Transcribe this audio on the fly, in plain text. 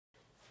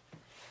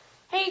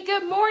Hey,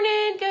 good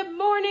morning, good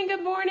morning,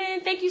 good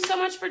morning. Thank you so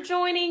much for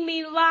joining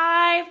me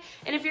live.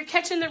 And if you're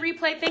catching the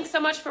replay, thanks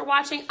so much for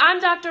watching. I'm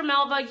Dr.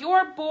 Melva,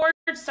 your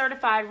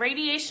board-certified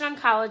radiation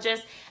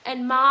oncologist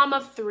and mom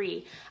of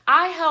 3.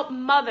 I help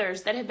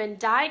mothers that have been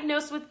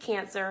diagnosed with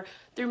cancer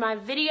through my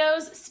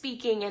videos,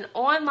 speaking, and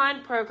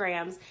online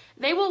programs.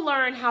 They will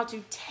learn how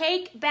to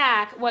take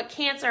back what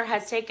cancer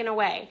has taken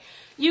away.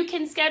 You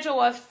can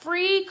schedule a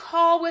free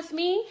call with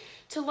me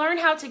to learn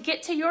how to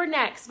get to your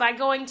next by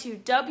going to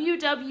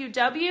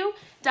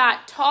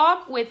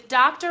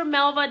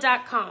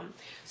www.talkwithdrmelva.com.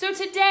 So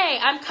today,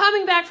 I'm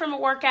coming back from a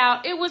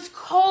workout. It was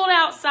cold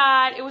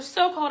outside. It was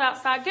so cold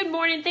outside. Good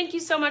morning. Thank you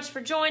so much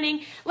for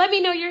joining. Let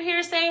me know you're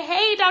here. Say,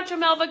 hey, Dr.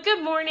 Melva,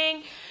 good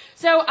morning.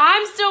 So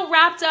I'm still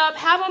wrapped up,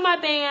 have on my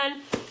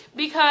band,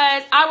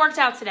 because I worked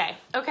out today,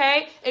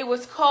 okay? It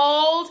was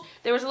cold.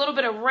 There was a little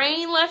bit of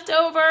rain left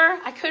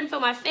over. I couldn't feel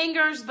my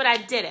fingers, but I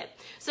did it.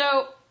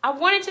 So I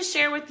wanted to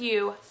share with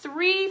you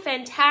 3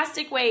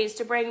 fantastic ways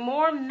to bring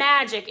more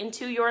magic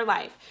into your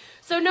life.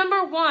 So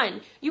number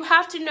 1, you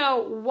have to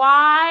know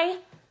why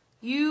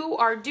you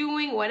are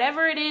doing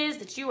whatever it is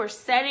that you are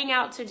setting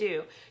out to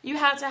do. You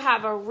have to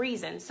have a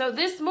reason. So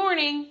this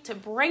morning, to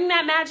bring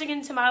that magic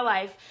into my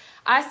life,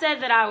 I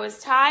said that I was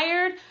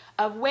tired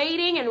of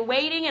waiting and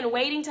waiting and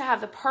waiting to have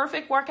the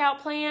perfect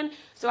workout plan.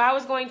 So I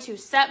was going to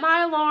set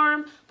my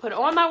alarm, put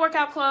on my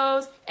workout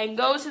clothes, and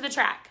go to the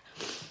track.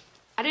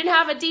 I didn't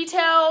have a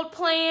detailed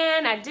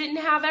plan. I didn't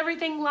have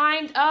everything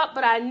lined up,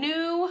 but I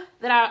knew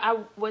that I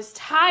was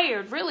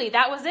tired. Really,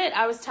 that was it.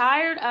 I was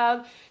tired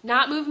of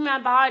not moving my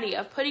body,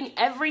 of putting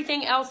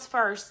everything else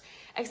first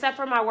except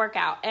for my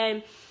workout.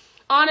 And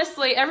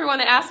honestly, everyone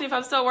that asks me if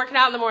I'm still working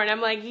out in the morning,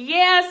 I'm like,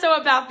 yeah, so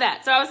about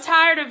that. So I was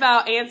tired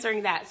about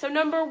answering that. So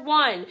number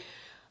one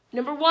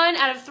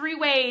out of 3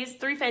 ways,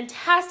 3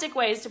 fantastic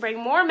ways to bring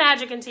more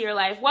magic into your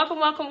life. Welcome,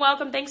 welcome,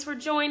 welcome. Thanks for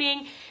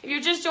joining. If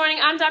you're just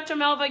joining, I'm Dr.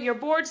 Melva, your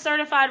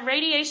board-certified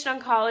radiation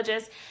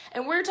oncologist,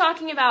 and we're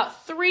talking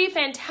about 3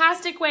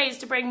 fantastic ways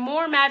to bring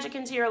more magic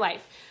into your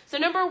life. So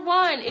number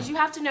 1 is you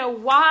have to know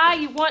why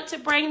you want to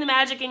bring the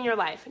magic in your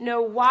life.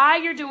 Know why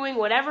you're doing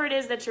whatever it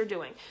is that you're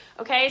doing.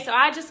 Okay, so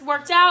I just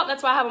worked out.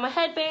 That's why I have on my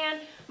headband,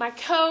 my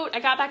coat.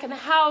 I got back in the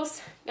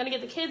house. Gonna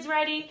get the kids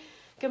ready.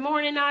 Good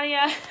morning,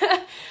 Nadia.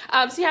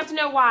 So you have to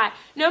know why.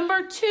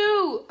 Number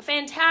 2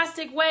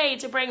 fantastic way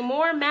to bring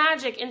more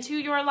magic into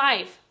your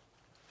life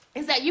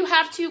is that you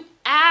have to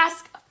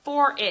ask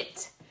for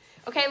it.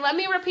 Okay, let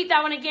me repeat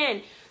that one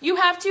again. You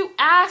have to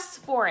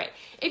ask for it.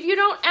 If you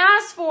don't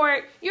ask for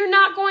it, you're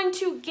not going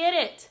to get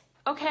it.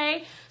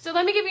 Okay, so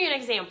let me give you an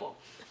example.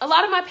 A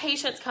lot of my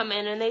patients come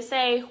in and they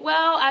say,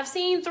 well, I've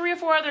seen 3 or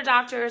 4 other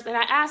doctors and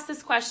I asked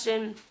this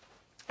question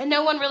and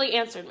no one really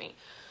answered me.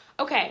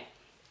 Okay.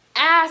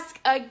 Ask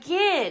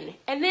again.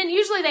 And then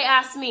usually they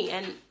ask me,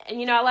 and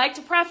you know, I like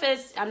to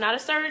preface, I'm not a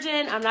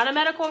surgeon, I'm not a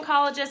medical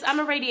oncologist,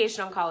 I'm a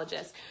radiation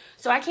oncologist.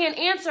 So I can't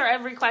answer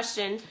every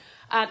question.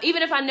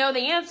 Even if I know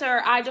the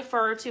answer, I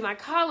defer to my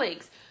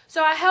colleagues.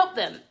 So I help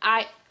them.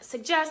 I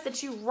suggest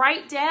that you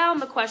write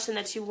down the question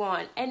that you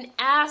want and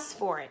ask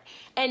for it.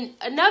 And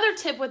another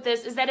tip with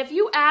this is that if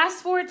you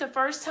ask for it the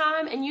first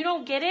time and you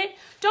don't get it,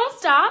 don't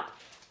stop.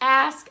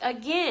 Ask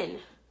again.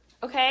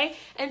 Okay?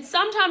 And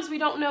sometimes we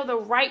don't know the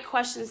right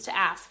questions to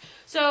ask.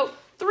 So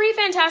 3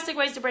 fantastic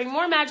ways to bring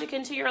more magic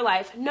into your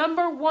life.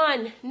 Number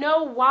 1,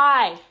 know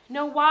why.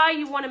 Know why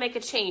you want to make a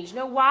change.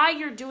 Know why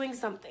you're doing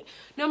something.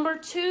 Number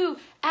 2,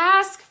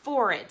 ask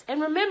for it.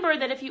 And remember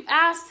that if you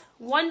ask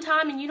one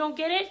time and you don't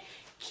get it,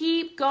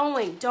 keep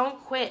going. Don't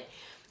quit.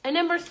 And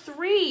number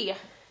 3,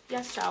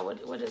 yes, child,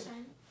 what is it?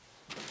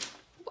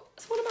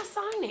 What am I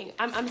signing?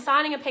 I'm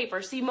signing a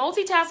paper. See,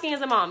 multitasking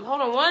as a mom.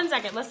 Hold on one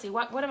second. Let's see.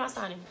 What am I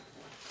signing?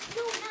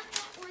 No, not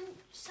that one.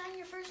 Sign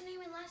your first name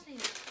and last name.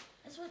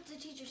 That's what the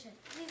teacher said.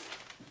 Please.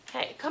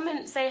 Hey, come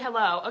and say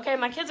hello. Okay,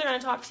 my kids are going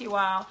to talk to you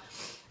while.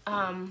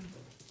 But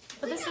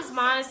this is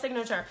my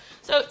signature.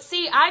 So,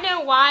 see, I know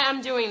why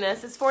I'm doing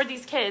this. It's for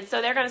these kids,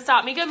 so they're going to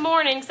stop me. Good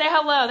morning. Say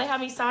hello. They have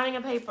me signing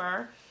a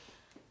paper.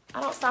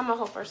 I don't sign my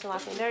whole first and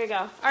last name. There you go.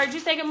 All right, did you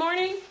say good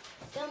morning?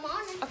 Good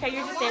morning. Okay,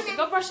 you're just dancing.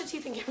 Go brush your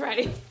teeth and get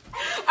ready.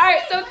 All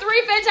right, so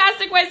 3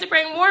 fantastic ways to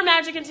bring more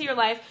magic into your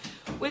life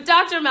with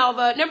Dr.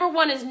 Melva. Number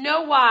 1 is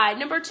know why.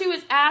 Number 2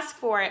 is ask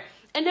for it.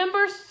 And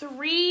number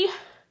 3,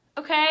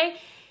 okay,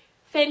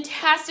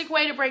 fantastic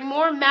way to bring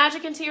more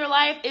magic into your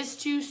life is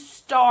to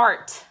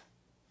start.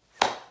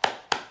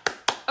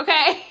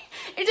 Okay?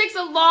 It takes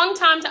a long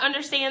time to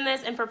understand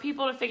this and for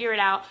people to figure it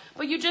out,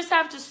 but you just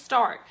have to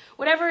start.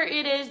 Whatever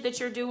it is that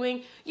you're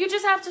doing, you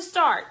just have to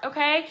start,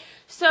 okay?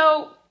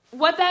 So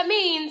what that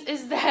means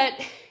is that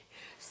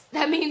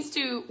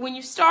when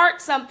you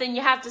start something,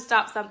 you have to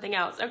stop something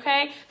else,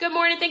 okay? Good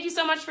morning. Thank you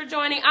so much for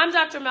joining. I'm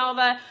Dr.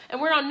 Melva,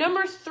 and we're on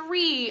number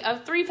 3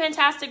 of 3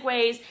 fantastic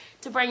ways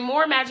to bring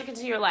more magic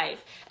into your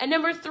life. And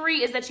number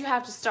 3 is that you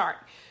have to start.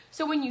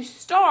 So when you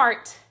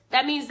start,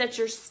 that means that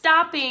you're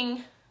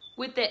stopping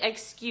with the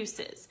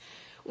excuses.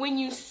 When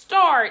you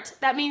start,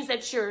 that means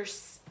that you're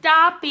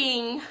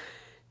stopping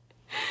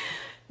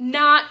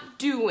not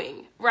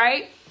doing,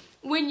 right?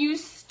 When you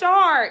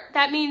start,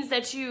 that means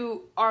that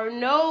you are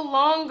no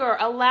longer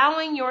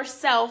allowing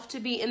yourself to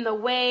be in the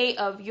way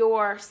of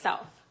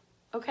yourself,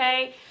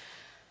 okay?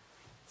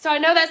 So I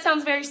know that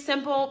sounds very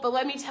simple, but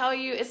let me tell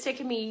you, it's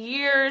taken me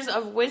years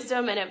of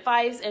wisdom and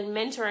advice and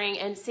mentoring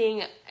and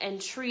seeing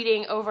and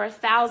treating over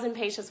 1,000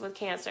 patients with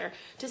cancer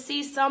to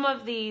see some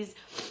of these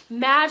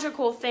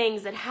magical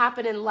things that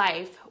happen in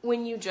life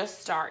when you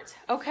just start,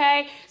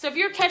 okay? So if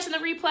you're catching the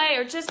replay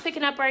or just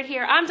picking up right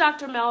here, I'm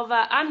Dr.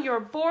 Melva. I'm your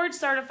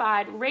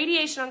board-certified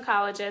radiation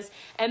oncologist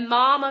and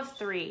mom of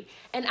 3,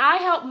 and I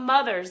help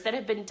mothers that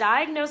have been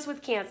diagnosed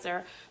with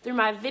cancer through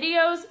my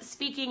videos,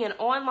 speaking, and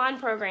online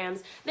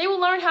programs. They will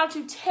learn how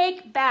to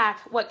take back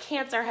what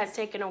cancer has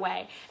taken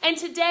away. And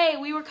today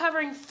we were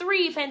covering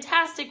 3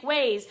 fantastic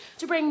ways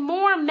to bring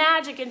more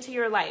magic into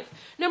your life.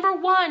 Number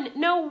 1,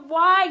 know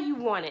why you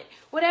want it,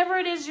 whatever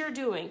it is you're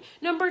doing.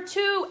 Number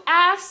 2,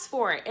 ask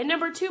for it. And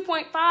number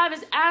 2.5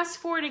 is ask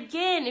for it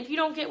again if you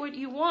don't get what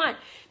you want.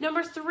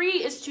 Number 3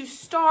 is to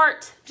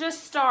start,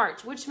 just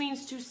start, which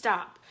means to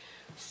stop.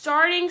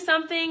 Starting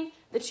something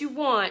that you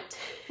want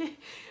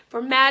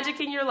for magic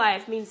in your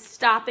life means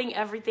stopping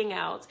everything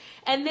else.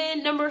 And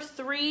then number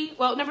 3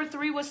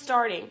 was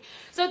starting.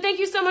 So thank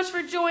you so much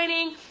for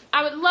joining.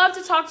 I would love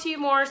to talk to you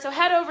more. So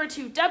head over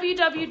to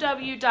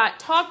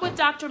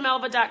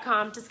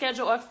www.talkwithdrmelva.com to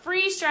schedule a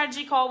free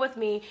strategy call with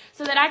me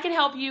so that I can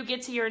help you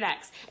get to your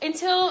next.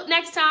 Until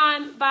next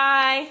time,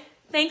 bye.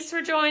 Thanks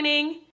for joining.